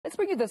Let's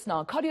bring you this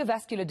now.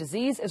 Cardiovascular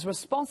disease is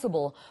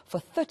responsible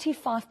for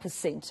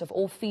 35% of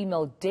all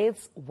female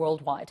deaths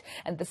worldwide.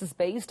 And this is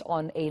based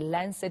on a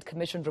Lancet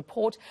Commission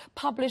report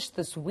published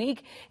this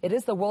week. It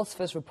is the world's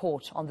first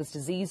report on this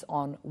disease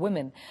on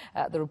women.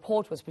 The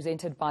report was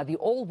presented by the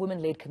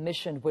all-women-led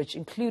commission, which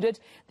included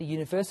the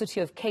University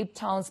of Cape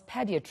Town's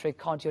pediatric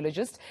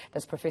cardiologist.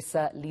 That's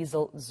Professor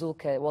Liesel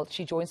Zulke. Well,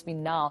 she joins me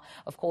now,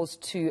 of course,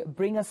 to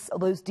bring us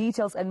those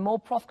details and more.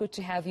 Prof, good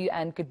to have you,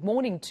 and good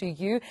morning to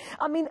you.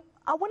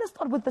 I want to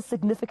start with the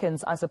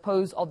significance, I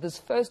suppose, of this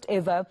first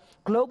ever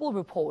global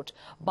report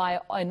by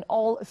an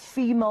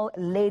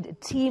all-female-led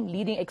team,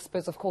 leading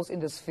experts, of course, in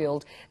this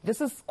field.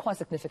 This is quite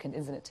significant,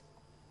 isn't it?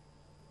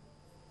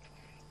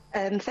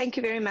 Thank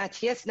you very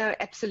much. Yes, no,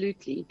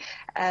 absolutely.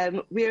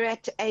 We're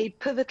at a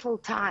pivotal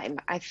time,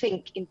 I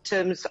think, in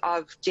terms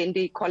of gender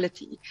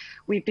equality.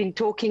 We've been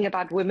talking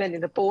about women in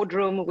the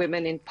boardroom,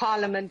 women in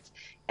parliament,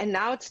 and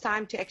now it's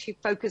time to actually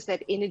focus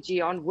that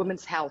energy on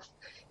women's health,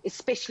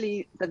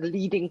 especially the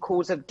leading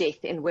cause of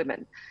death in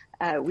women.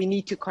 We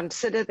need to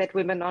consider that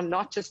women are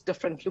not just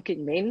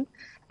different-looking men.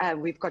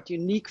 We've got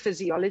unique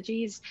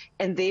physiologies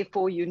and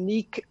therefore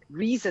unique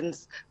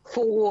reasons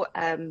for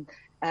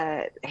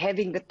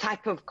having the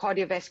type of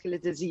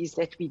cardiovascular disease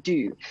that we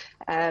do.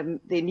 There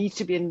needs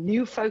to be a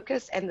new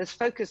focus, and this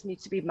focus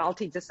needs to be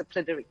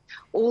multidisciplinary,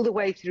 all the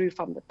way through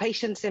from the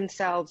patients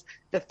themselves,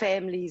 the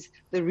families,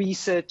 the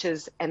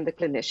researchers, and the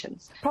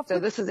clinicians. Prof, so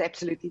this is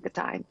absolutely the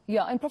time.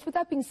 Yeah, and Prof, with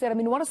that being said,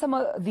 what are some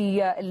of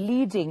the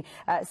leading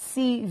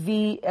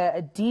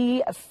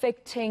CVD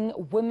affecting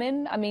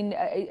women?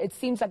 It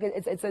seems like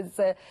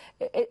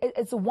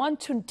it's one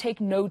to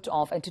take note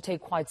of and to take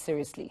quite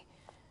seriously.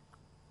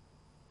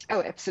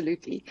 Oh,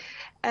 absolutely.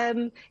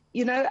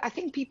 I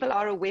think people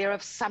are aware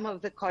of some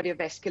of the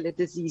cardiovascular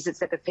diseases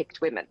that affect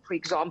women. For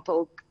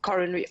example,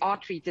 coronary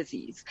artery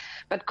disease.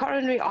 But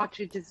coronary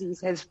artery disease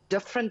has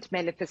different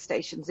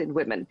manifestations in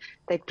women.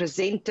 They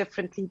present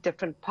differently.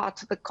 Different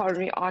parts of the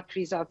coronary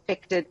arteries are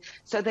affected,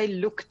 so they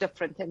look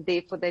different, and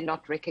therefore they're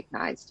not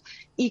recognized.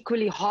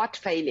 Equally, heart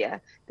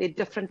failure. There are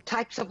different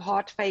types of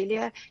heart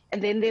failure,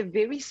 and then there are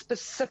very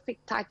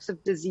specific types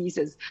of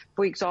diseases.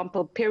 For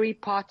example,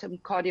 peripartum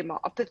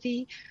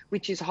cardiomyopathy,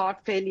 which is heart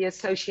failure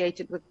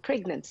associated with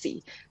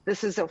pregnancy.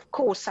 This is, of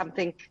course,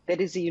 something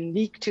that is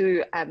unique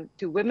to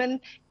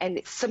women, and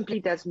it simply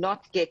does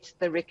not get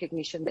the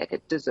recognition that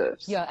it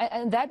deserves. Yeah,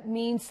 and that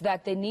means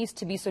that there needs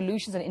to be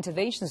solutions and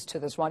interventions to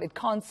this, right? It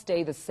can't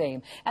stay the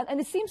same. And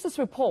it seems this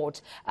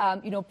report,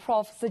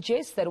 Prof,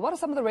 suggests that what are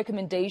some of the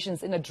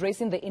recommendations in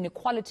addressing the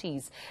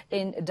inequalities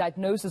in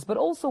diagnosis, but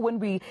also when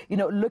we,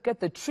 look at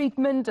the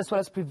treatment as well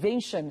as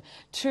prevention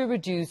to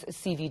reduce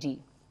CVD?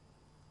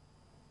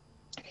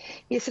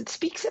 Yes, it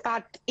speaks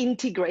about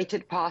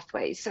integrated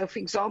pathways. So, for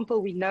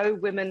example, we know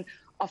women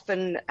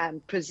often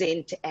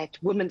present at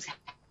women's health.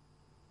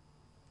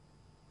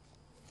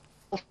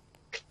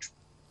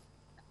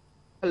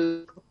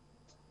 We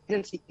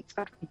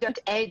don't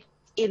add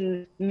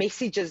in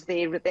messages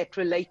there that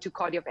relate to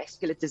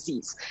cardiovascular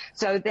disease.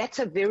 So that's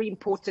a very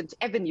important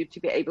avenue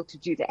to be able to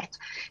do that.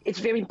 It's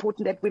very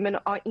important that women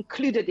are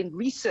included in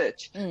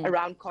research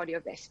around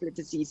cardiovascular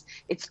disease.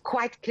 It's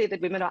quite clear that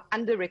women are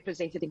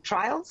underrepresented in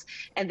trials,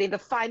 and then the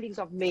findings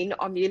of men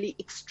are merely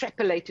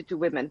extrapolated to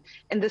women,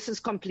 and this is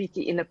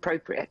completely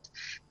inappropriate.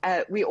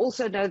 We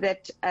also know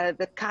that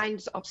the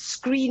kinds of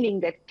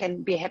screening that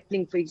can be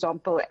happening, for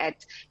example,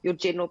 at your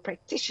general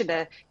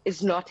practitioner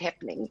is not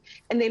happening.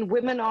 And then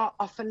women are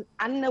often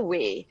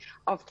unaware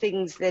of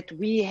things that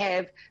we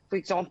have. For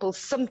example,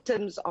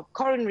 symptoms of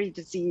coronary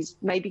disease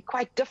may be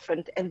quite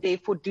different and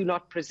therefore do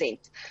not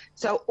present.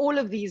 So all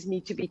of these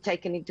need to be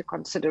taken into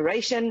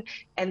consideration,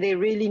 and there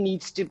really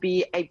needs to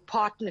be a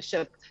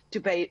partnership to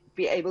be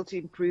able to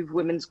improve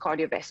women's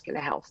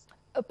cardiovascular health.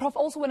 Prof,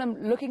 also when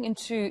I'm looking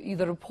into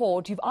the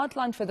report, you've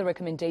outlined further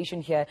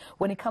recommendation here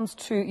when it comes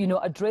to,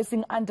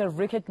 addressing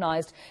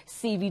under-recognized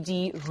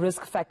CVD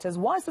risk factors.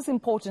 Why is this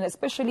important,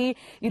 especially,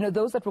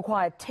 those that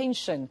require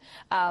attention,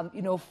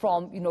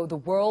 from,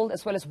 the world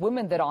as well as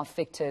women that are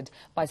affected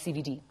by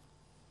CVD?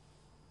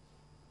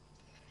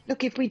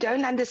 Look, if we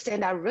don't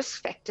understand our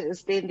risk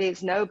factors, then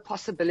there's no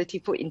possibility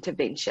for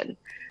intervention.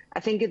 I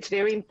think it's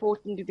very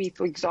important to be,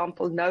 for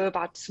example, know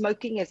about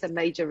smoking as a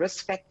major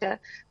risk factor,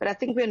 but I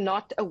think we're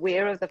not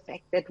aware of the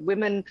fact that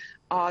women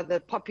are the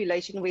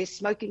population where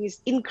smoking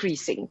is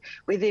increasing,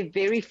 where there are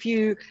very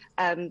few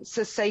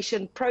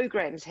cessation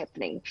programs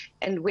happening,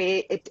 and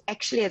where it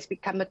actually has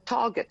become a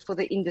target for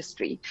the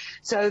industry.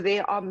 So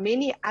there are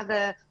many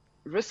other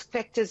risk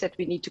factors that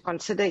we need to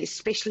consider,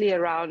 especially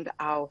around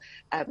our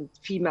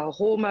female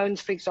hormones,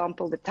 for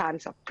example, the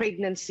times of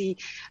pregnancy.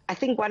 I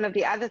think one of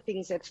the other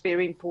things that's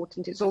very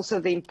important is also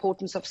the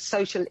importance of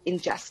social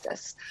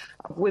injustice,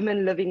 of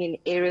women living in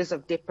areas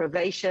of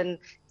deprivation,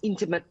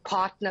 intimate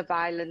partner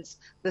violence,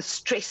 the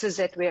stresses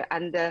that we're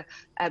under.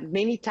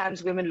 Many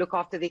times women look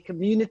after their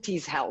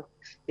community's health,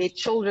 their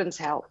children's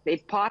health, their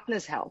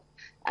partner's health.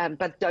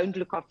 but don't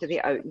look after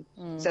their own.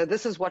 So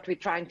this is what we're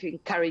trying to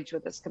encourage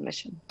with this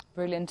commission.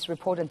 Brilliant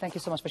report, and thank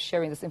you so much for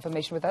sharing this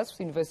information with us.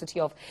 University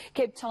of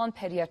Cape Town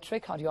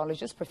pediatric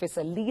cardiologist,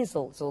 Professor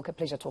Liesel Zulke.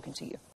 Pleasure talking to you.